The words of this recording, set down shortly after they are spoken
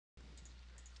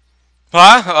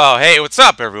Huh? Oh, hey, what's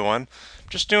up, everyone?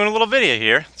 Just doing a little video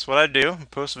here. That's what I do. I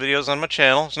post videos on my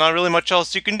channel. There's not really much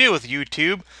else you can do with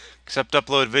YouTube except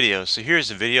upload videos. So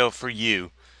here's a video for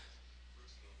you,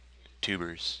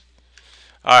 tubers.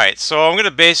 Alright, so I'm going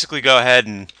to basically go ahead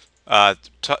and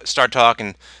start talk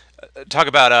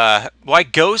about why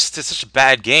Ghost is such a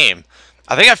bad game.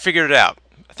 I think I figured it out.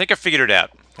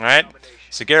 Alright?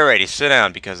 So get ready, sit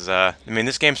down, because, I mean,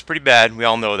 this game's pretty bad. We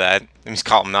all know that. It means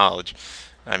common knowledge.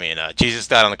 I mean, Jesus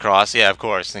died on the cross, yeah, of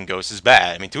course, and Ghost is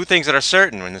bad. I mean, two things that are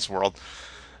certain in this world.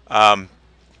 Um,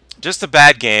 just a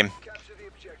bad game.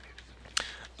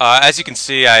 As you can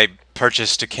see, I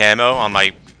purchased a camo on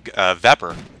my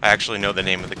Vepr. I actually know the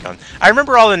name of the gun. I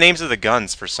remember all the names of the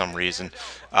guns for some reason.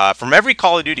 From every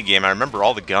Call of Duty game, I remember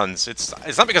all the guns. It's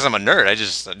not because I'm a nerd. I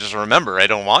just remember. I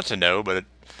don't want to know, but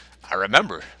I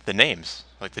remember the names,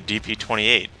 like the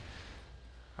DP-28.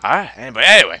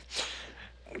 Anyway,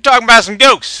 we're talking about some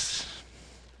ghosts,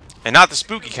 and not the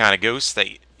spooky kind of ghosts that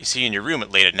you see in your room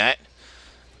at late at night.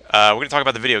 We're gonna talk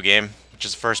about the video game, which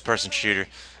is a first-person shooter.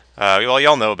 Well,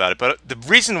 y'all know about it, but the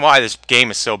reason why this game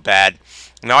is so bad.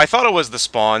 Now, I thought it was the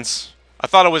spawns. I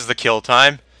thought it was the kill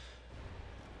time.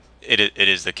 It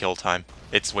is the kill time.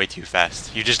 It's way too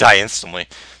fast. You just die instantly.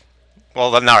 Well,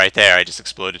 not right there. I just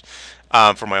exploded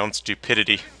for my own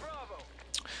stupidity.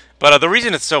 But the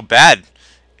reason it's so bad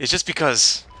is just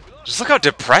because... Just look how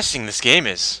depressing this game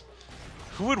is.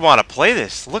 Who would want to play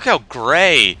this? Look how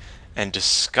gray and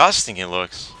disgusting it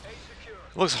looks.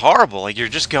 It looks horrible. Like you're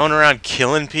just going around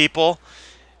killing people.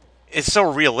 It's so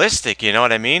realistic, you know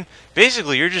what I mean?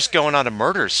 Basically, you're just going on a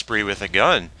murder spree with a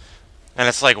gun. And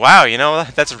it's like, wow, you know,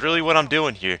 that's really what I'm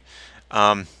doing here.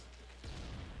 I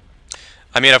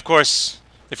mean, of course,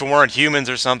 if it weren't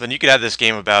humans or something, you could have this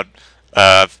game about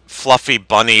fluffy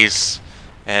bunnies.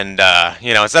 And,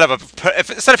 you know, instead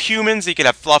of humans, you could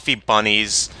have fluffy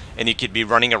bunnies. And you could be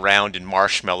running around in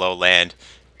Marshmallow Land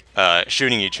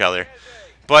shooting each other.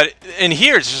 But in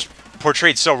here, it's just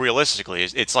portrayed so realistically.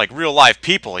 It's like real life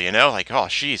people, you know? Like, oh,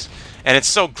 jeez. And it's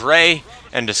so gray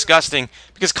and disgusting.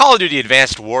 Because Call of Duty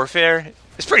Advanced Warfare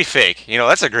is pretty fake. You know,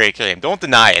 that's a great game. Don't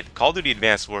deny it. Call of Duty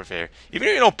Advanced Warfare. Even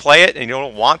if you don't play it and you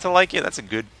don't want to like it, that's a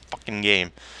good fucking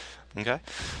game. Okay?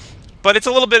 But it's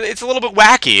a little bit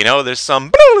wacky, you know? There's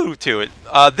some boo to it.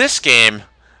 This game,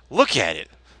 look at it.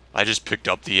 I just picked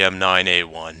up the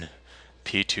M9A1.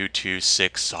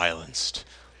 P226 silenced.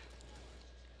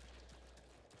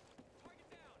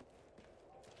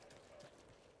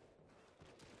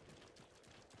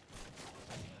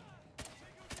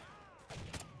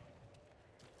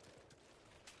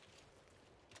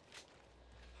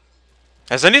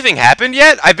 Has anything happened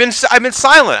yet? I've been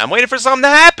silent. I'm waiting for something to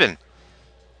happen.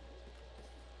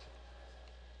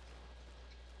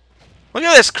 Look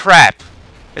at this crap.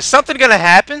 Is something gonna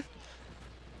happen?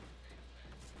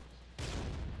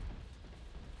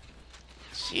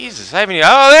 Jesus, I haven't even...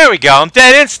 Oh, there we go. I'm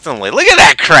dead instantly. Look at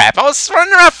that crap. I was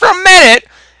running around for a minute,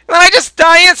 and then I just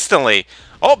die instantly.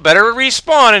 Oh, better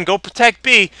respawn and go protect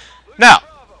B. No.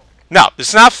 No,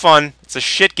 it's not fun. It's a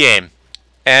shit game.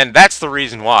 And that's the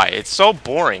reason why. It's so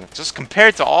boring, just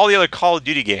compared to all the other Call of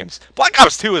Duty games. Black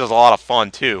Ops 2 is a lot of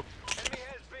fun, too.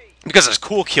 Because there's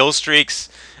cool kill streaks.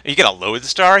 You get a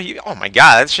Lodestar. Oh my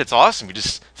god, that shit's awesome. You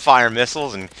just fire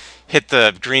missiles and hit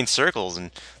the green circles and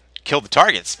kill the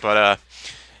targets. But,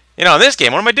 you know, in this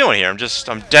game, what am I doing here?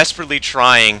 I'm desperately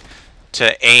trying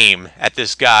to aim at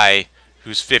this guy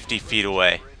who's 50 feet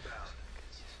away.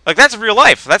 Like, that's real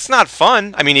life. That's not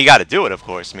fun. I mean, you gotta do it, of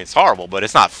course. I mean, it's horrible, but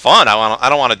it's not fun. I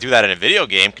don't want to do that in a video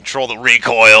game. Control the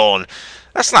recoil, and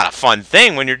that's not a fun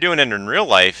thing when you're doing it in real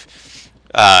life.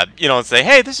 You know, and say,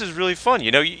 hey, this is really fun.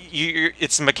 You know,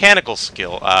 it's a mechanical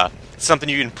skill. It's something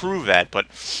you can improve at, but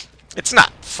it's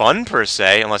not fun, per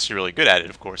se, unless you're really good at it,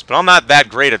 of course. But I'm not that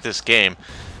great at this game.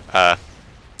 I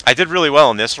did really well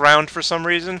in this round for some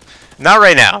reason. Not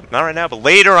right now, but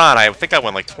later on, I think I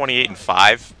went like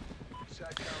 28-5.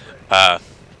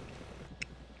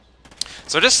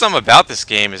 So just something about this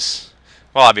game is,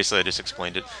 well, obviously I just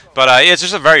explained it, but yeah, it's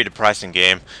just a very depressing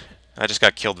game. I just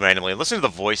got killed randomly. Listen to the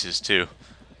voices too.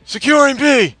 Securing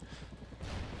B.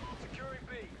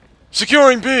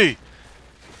 Securing B.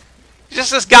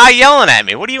 Just this guy yelling at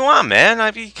me. What do you want, man?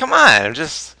 I mean, come on. I'm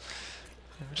just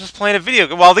playing a video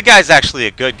game. Well, the guy's actually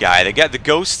a good guy. They got the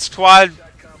Ghost Squad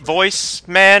voice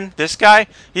man. This guy,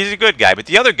 he's a good guy, but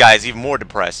the other guy is even more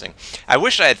depressing. I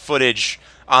wish I had footage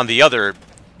on the other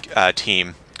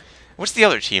team. What's the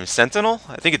other team? Sentinel?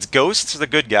 I think it's Ghosts, the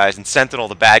good guys, and Sentinel,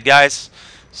 the bad guys.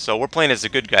 So we're playing as the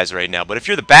good guys right now. But if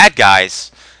you're the bad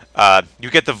guys,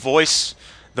 you get the voice,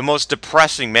 the most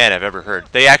depressing man I've ever heard.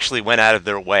 They actually went out of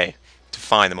their way to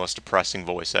find the most depressing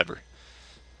voice ever.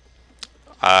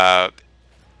 I'm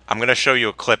going to show you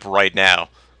a clip right now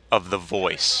of the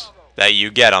voice that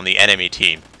you get on the enemy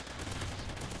team.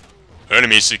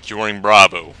 Enemy securing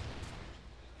Bravo.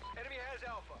 Enemy has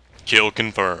Alpha. Kill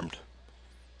confirmed.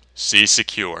 C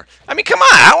secure. I mean, come on,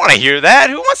 I don't want to hear that.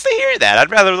 Who wants to hear that?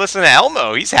 I'd rather listen to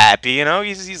Elmo. He's happy, you know.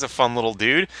 He's a fun little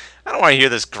dude. I don't want to hear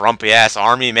this grumpy-ass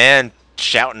army man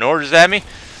shouting orders at me.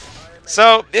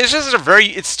 So, it's just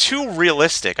it's too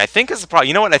realistic. I think is the problem.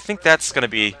 You know what? I think that's going to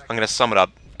be, I'm going to sum it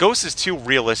up. Ghost is too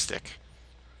realistic.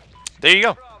 There you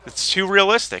go. It's too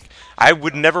realistic. I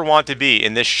would never want to be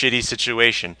in this shitty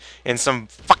situation. In some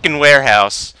fucking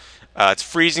warehouse. It's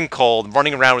freezing cold,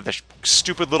 running around with a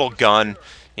stupid little gun.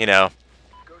 You know,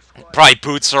 probably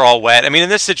boots are all wet. I mean, in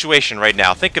this situation right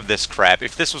now, think of this crap.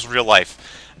 If this was real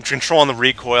life, I'm controlling the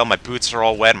recoil, my boots are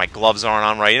all wet, my gloves aren't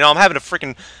on right. You know, I'm having a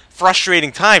freaking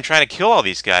frustrating time trying to kill all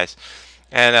these guys.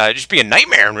 And just be a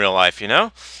nightmare in real life, you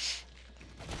know?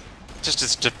 Just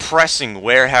this depressing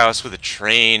warehouse with a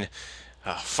train,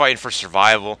 fighting for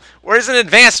survival. Whereas in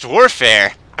Advanced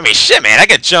Warfare, I mean, shit, man, I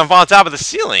could jump on top of the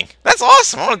ceiling. That's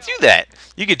awesome. I want to do that.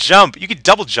 You could jump. You could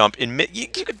double jump you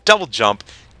could double jump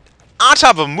on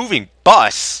top of a moving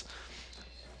bus,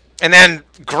 and then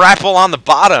grapple on the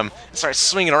bottom and start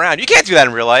swinging around. You can't do that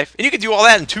in real life, and you can do all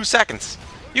that in 2 seconds.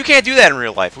 You can't do that in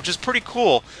real life, which is pretty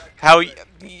cool. How,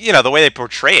 you know, the way they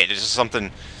portray it is just something.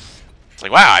 It's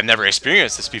like, wow, I've never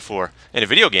experienced this before in a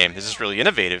video game. This is really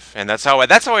innovative, and that's how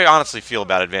I honestly feel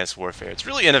about Advanced Warfare. It's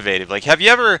really innovative. Like, have you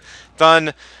ever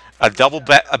done a double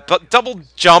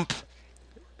jump,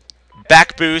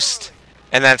 back boost,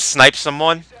 and then snipe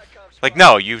someone? Like,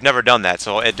 no, you've never done that.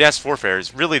 So Advanced Warfare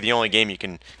is really the only game you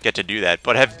can get to do that.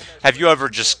 But have you ever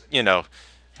just, you know,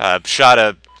 shot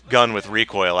a gun with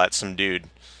recoil at some dude,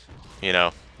 you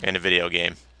know, in a video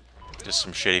game? Just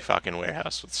some shitty fucking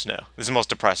warehouse with snow. This is the most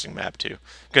depressing map, too.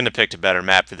 Couldn't have picked a better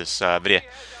map for this video.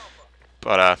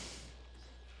 But,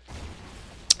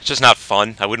 it's just not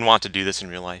fun. I wouldn't want to do this in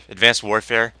real life. Advanced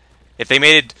Warfare, if they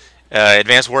made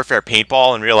Advanced Warfare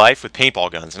paintball in real life with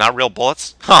paintball guns, not real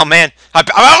bullets, oh man, I'm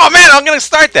gonna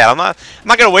start that. I'm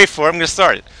not gonna wait for it. I'm gonna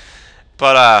start it.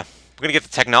 But we're gonna get the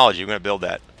technology. We're gonna build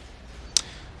that.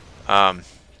 But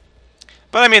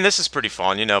I mean, this is pretty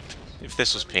fun. You know, if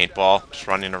this was paintball, just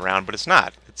running around, but it's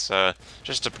not. It's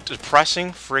just a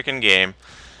depressing freaking game.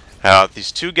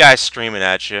 These two guys screaming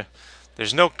at you.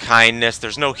 There's no kindness.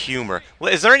 There's no humor.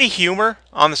 Is there any humor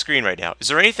on the screen right now? Is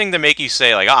there anything to make you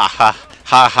say, like, ah, ha,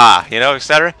 ha, ha, you know,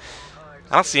 etc.?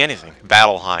 I don't see anything.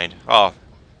 Battle Hind. Oh,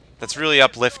 that's really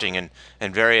uplifting and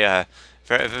very,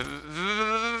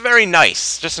 very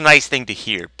nice. Just a nice thing to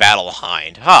hear. Battle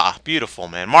Hind. Ah, beautiful,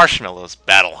 man. Marshmallows,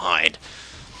 Battle Hind.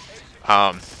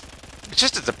 It's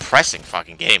just a depressing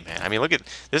fucking game, man. I mean, look at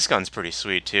this gun's pretty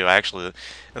sweet too. Actually,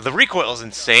 the recoil is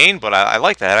insane, but I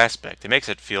like that aspect. It makes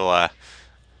it feel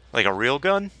like a real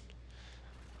gun.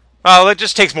 Well, it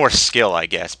just takes more skill, I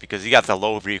guess, because you got the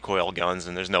low recoil guns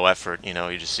and there's no effort. You know,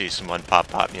 you just see someone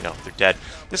pop, you know, they're dead.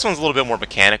 This one's a little bit more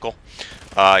mechanical.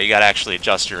 You got to actually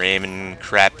adjust your aim and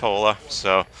crapola.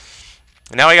 So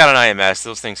now I got an IMS.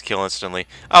 Those things kill instantly.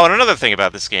 Oh, and another thing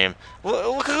about this game,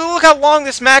 look how long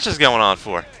this match is going on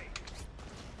for.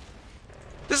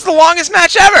 This is the longest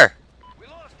match ever!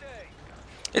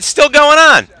 It's still going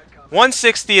on!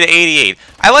 160 to 88.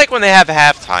 I like when they have a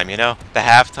halftime, you know? The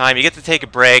halftime, you get to take a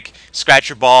break, scratch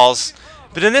your balls.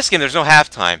 But in this game, there's no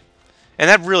halftime. And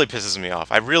that really pisses me off.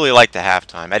 I really like the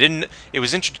halftime. It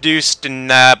was introduced in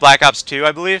Black Ops 2,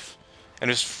 I believe.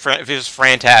 And it was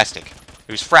fantastic.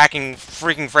 It was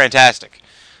freaking fantastic.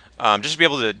 Just to be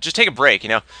able to just take a break, you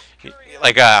know?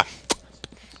 Like,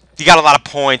 you got a lot of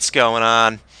points going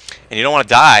on. And you don't want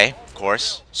to die, of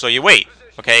course, so you wait.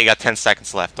 Okay, you got 10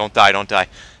 seconds left. Don't die, don't die.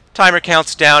 Timer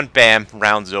counts down, bam,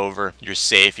 round's over. You're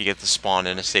safe, you get to spawn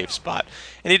in a safe spot.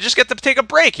 And you just get to take a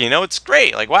break, you know? It's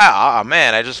great. Like, wow, oh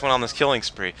man, I just went on this killing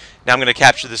spree. Now I'm going to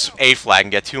capture this A flag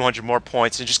and get 200 more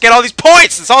points and just get all these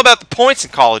points! It's all about the points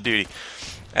in Call of Duty.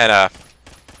 And,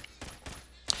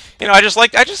 you know, I just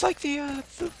like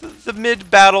the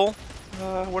mid-battle,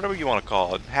 whatever you want to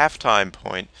call it, halftime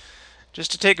point.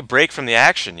 Just to take a break from the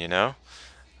action, you know?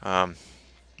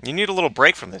 You need a little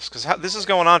break from this, because this is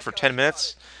going on for 10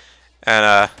 minutes,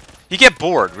 and you get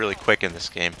bored really quick in this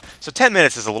game. So 10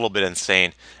 minutes is a little bit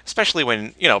insane, especially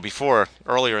when, you know,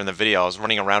 earlier in the video, I was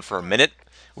running around for a minute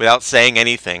without saying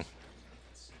anything,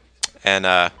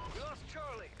 and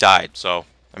died. So,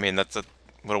 I mean, what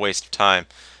a waste of time.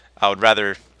 I would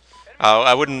rather,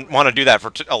 I wouldn't want to do that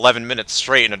for 11 minutes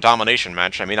straight in a domination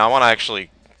match. I mean, I want to actually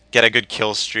get a good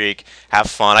kill streak, have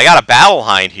fun. I got a Battle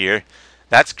Hind here.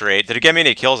 That's great. Did it get me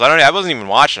any kills? I wasn't even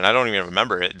watching. I don't even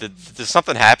remember it. Did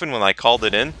something happen when I called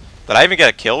it in? Did I even get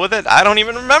a kill with it? I don't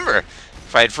even remember.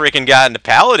 If I had freaking gotten the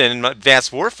Paladin in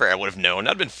Advanced Warfare, I would have known.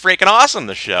 That'd been freaking awesome,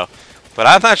 the show. But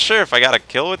I'm not sure if I got a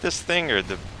kill with this thing or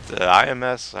the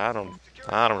IMS. I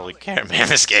don't really care, man.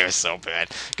 This game is so bad.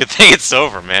 Good thing it's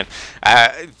over, man.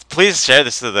 Please share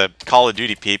this to the Call of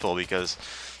Duty people, because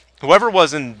whoever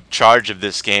was in charge of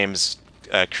this game's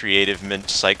creative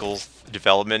cycle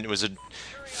development was a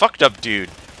fucked up dude.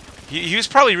 He was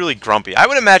probably really grumpy. I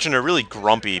would imagine a really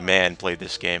grumpy man played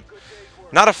this game.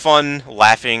 Not a fun,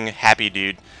 laughing, happy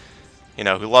dude, you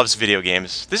know, who loves video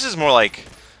games. This is more like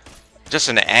just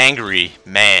an angry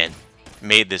man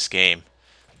made this game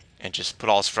and just put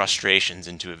all his frustrations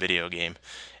into a video game.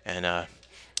 And,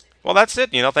 well, that's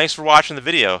it. You know, thanks for watching the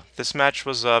video. This match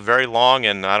was very long,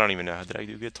 and I don't even know. Did I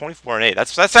do good? 24-8.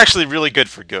 That's actually really good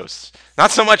for Ghosts.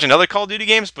 Not so much in other Call of Duty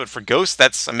games, but for Ghosts,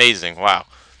 that's amazing. Wow.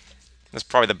 That's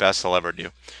probably the best I'll ever do.